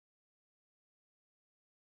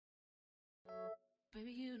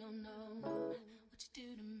Baby, you don't know what you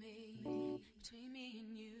do to me. Between me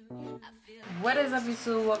and you, I feel like what is up,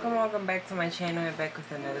 YouTube? Welcome back to my channel and back with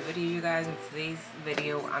another video, you guys. In today's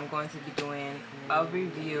video I'm going to be doing a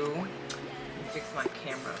review. Let me fix my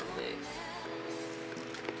camera a bit.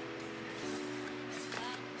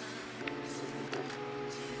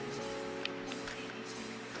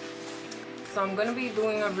 So I'm going to be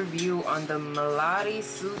doing a review on the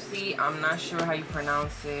Melodysusie. I'm not sure how you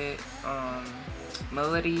pronounce it.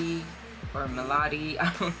 Melody or Melody,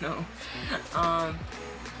 I don't know.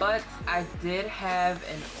 But I did have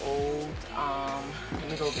an old, let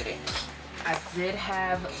me go get it. I did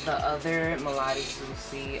have the other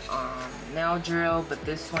Melodysusie nail drill, but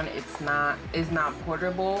this one is not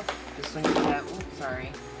portable. This one you have, oops,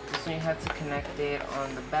 sorry. This one you have to connect it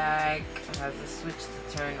on the back. It has a switch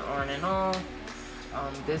to turn on and off.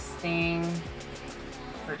 This thing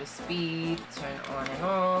for the speed, turn on and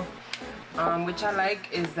off. Which I like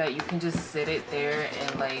is that you can just sit it there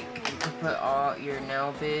and like you can put all your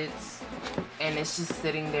nail bits and it's just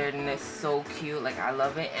sitting there and it's so cute. Like, I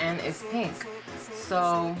love it, and it's pink.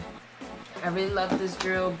 So I really love this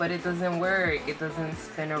drill, but it doesn't work. It doesn't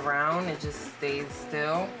spin around, it just stays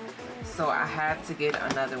still. So I had to get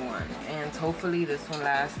another one, and hopefully this one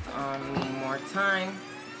lasts me more time.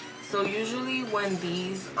 So usually when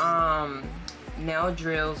these nail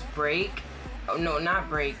drills break, oh no, not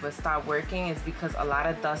break, but stop working, is because a lot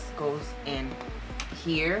of dust goes in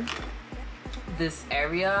here, this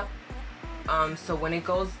area. So when it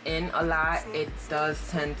goes in a lot, it does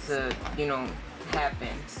tend to, you know, happen.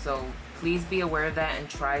 So please be aware of that and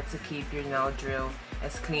try to keep your nail drill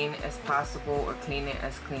as clean as possible, or clean it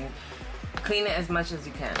as much as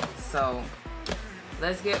you can. So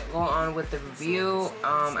let's go on with the review.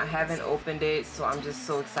 I haven't opened it, so I'm just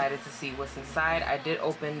so excited to see what's inside. I did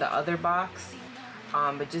open the other box,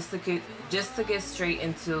 but just to get straight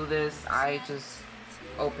into this, I just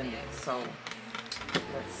opened it. So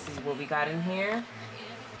let's see what we got in here.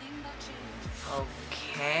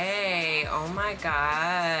 Okay, oh my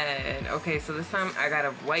god. Okay, so this time I got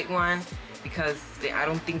a white one because I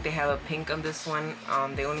don't think they have a pink on this one.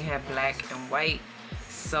 They only have black and white.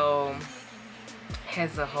 So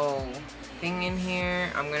has a whole thing in here.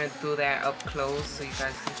 I'm gonna do that up close so you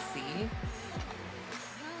guys can see.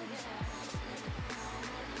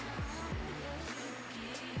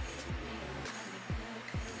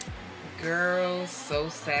 Girl, so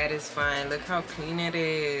satisfying. Look how clean it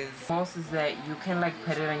is. Most is that you can like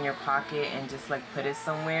put it in your pocket and just like put it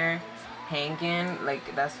somewhere hanging.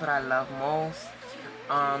 Like, that's what I love most.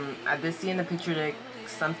 I did see in the picture that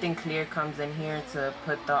something clear comes in here to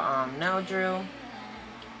put the nail drill.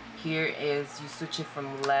 Here is, you switch it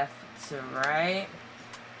from left to right,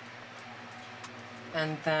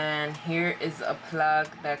 and then here is a plug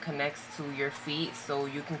that connects to your feet, so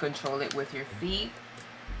you can control it with your feet.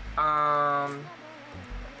 And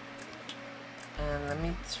let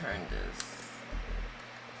me turn this.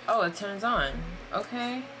 Oh, it turns on.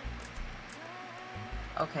 Okay,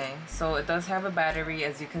 so it does have a battery,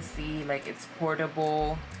 as you can see. Like, it's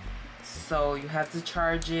portable, so you have to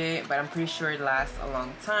charge it, but I'm pretty sure it lasts a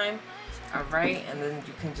long time. Alright, and then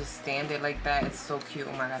you can just stand it like that. It's so cute.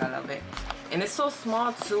 Oh my god, I love it. And it's so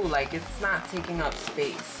small too, like it's not taking up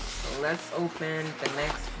space. So let's open the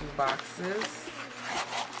next few boxes.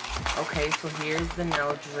 Okay, so here's the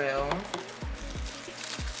nail drill.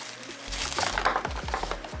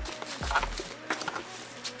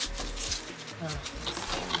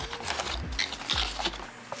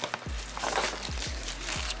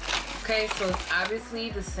 Okay, so it's obviously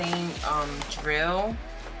the same drill,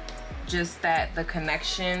 just that the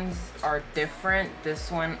connections are different.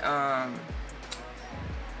 This one,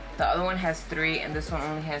 the other one has 3 and this one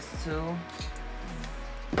only has 2.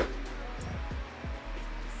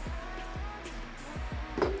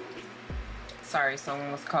 Sorry,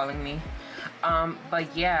 someone was calling me.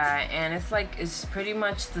 But yeah, and it's like, it's pretty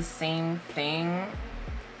much the same thing.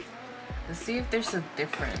 Let's see if there's a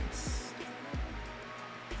difference.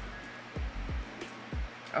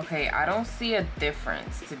 Okay, I don't see a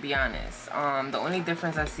difference, to be honest. The only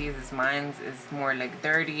difference I see is mine's is more like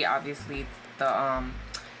dirty. Obviously,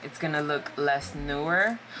 it's gonna look less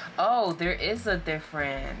newer. Oh, there is a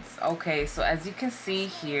difference. Okay, so as you can see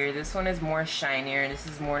here, this one is more shinier. This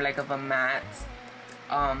is more like of a matte,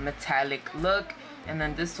 metallic look. And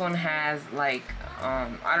then this one has like,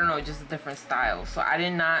 I don't know, just a different style. So I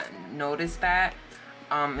did not notice that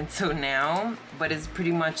until now, but it's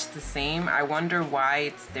pretty much the same. I wonder why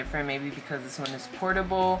it's different. Maybe because this one is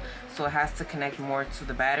portable, so it has to connect more to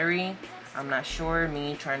the battery. I'm not sure,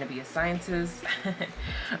 me trying to be a scientist.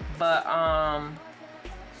 But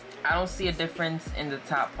I don't see a difference in the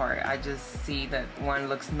top part. I just see that one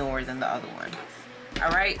looks newer than the other one.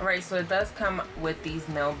 Alright, so it does come with these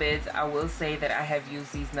nail beds. I will say that I have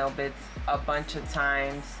used these nail beds a bunch of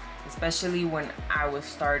times, especially when I was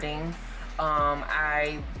starting.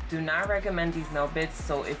 I do not recommend these nail beds,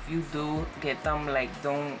 so if you do get them, like,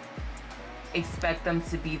 don't expect them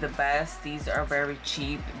to be the best. These are very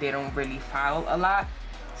cheap. They don't really file a lot.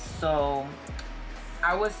 So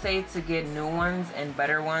I would say to get new ones and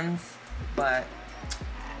better ones, but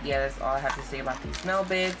yeah, that's all I have to say about these nail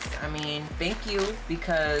beds. I mean, thank you,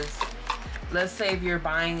 because let's say if you're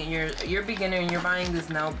buying and you're a beginner and you're buying this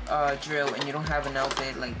nail drill and you don't have a nail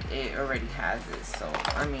bed, like, it already has it. So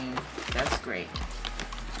I mean, that's great.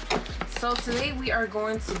 So today we are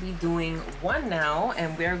going to be doing one nail,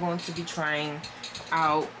 and we're going to be trying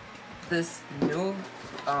out this new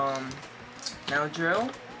nail drill.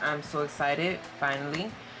 I'm so excited,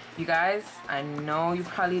 finally. You guys, I know you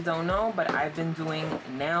probably don't know, but I've been doing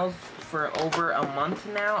nails for over a month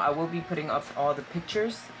now. I will be putting up all the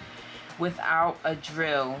pictures without a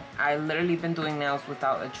drill. I literally been doing nails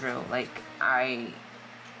without a drill. Like,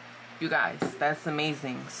 you guys, that's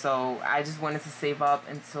amazing. So I just wanted to save up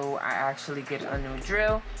until I actually get a new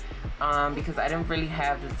drill, because I didn't really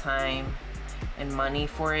have the time and money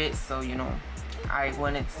for it. So, you know, I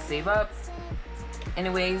wanted to save up.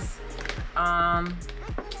 Anyways,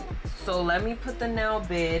 so let me put the nail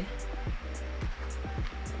bed.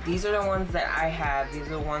 These are the ones that I have. These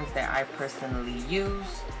are the ones that I personally use.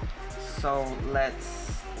 So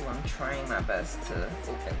let's, I'm trying my best to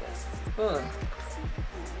open this. Ugh.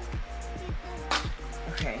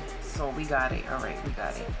 Okay, so we got it. All right, we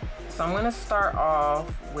got it. So I'm gonna start off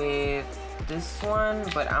with this one,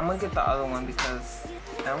 but I'm gonna get the other one because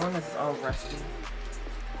that one is all rusty.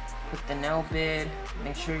 Put the nail bed.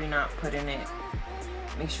 Make sure you're not putting it.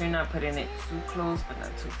 Make sure you're not putting it too close, but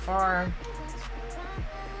not too far.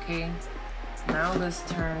 Okay. Now let's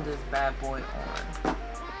turn this bad boy on.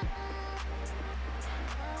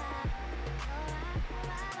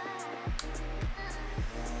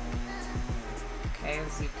 Okay,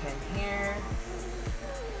 as you can hear,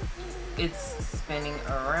 it's spinning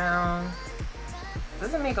around.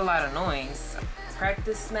 Doesn't make a lot of noise.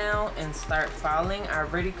 Practice now and start filing. I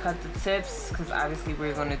already cut the tips because obviously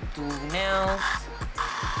we're gonna do nails.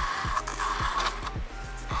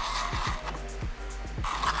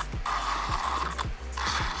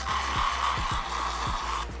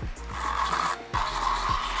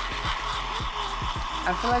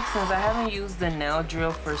 I feel like since I haven't used the nail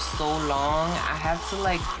drill for so long, I have to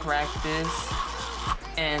like practice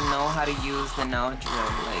and know how to use the nail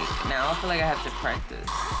drill. Like, now I feel like I have to practice.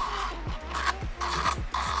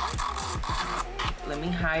 Let me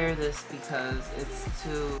hire this because it's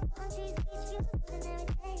too...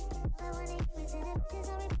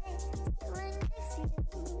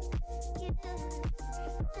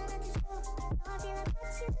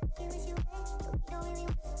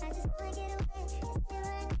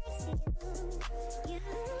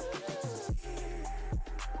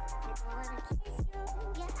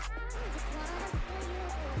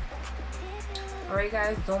 Alright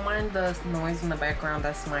guys, don't mind the noise in the background.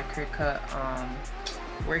 That's my Cricut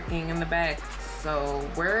working in the back. So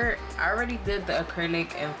I already did the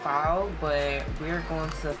acrylic and file, but we're going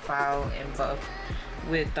to file and buff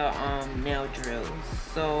with the nail drills.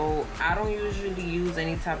 So I don't usually use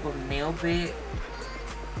any type of nail bit,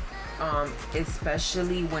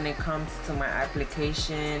 especially when it comes to my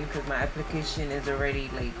application, because my application is already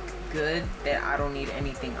like good that I don't need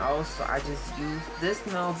anything else. So I just use this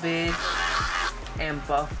nail bit and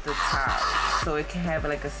buff the top so it can have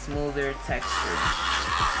like a smoother texture.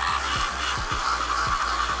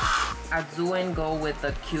 I do and go with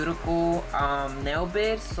the cuticle nail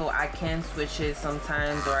bit, so I can switch it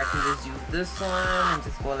sometimes, or I can just use this one and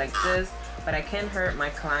just go like this, but I can hurt my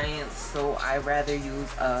clients, so I rather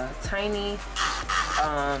use a tiny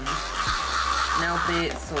nail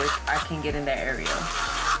bit so I can get in that area.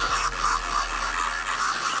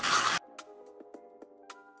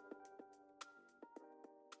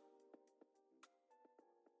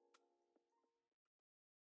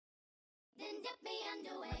 Then dip me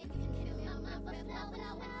underway. You can feel my breath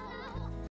now.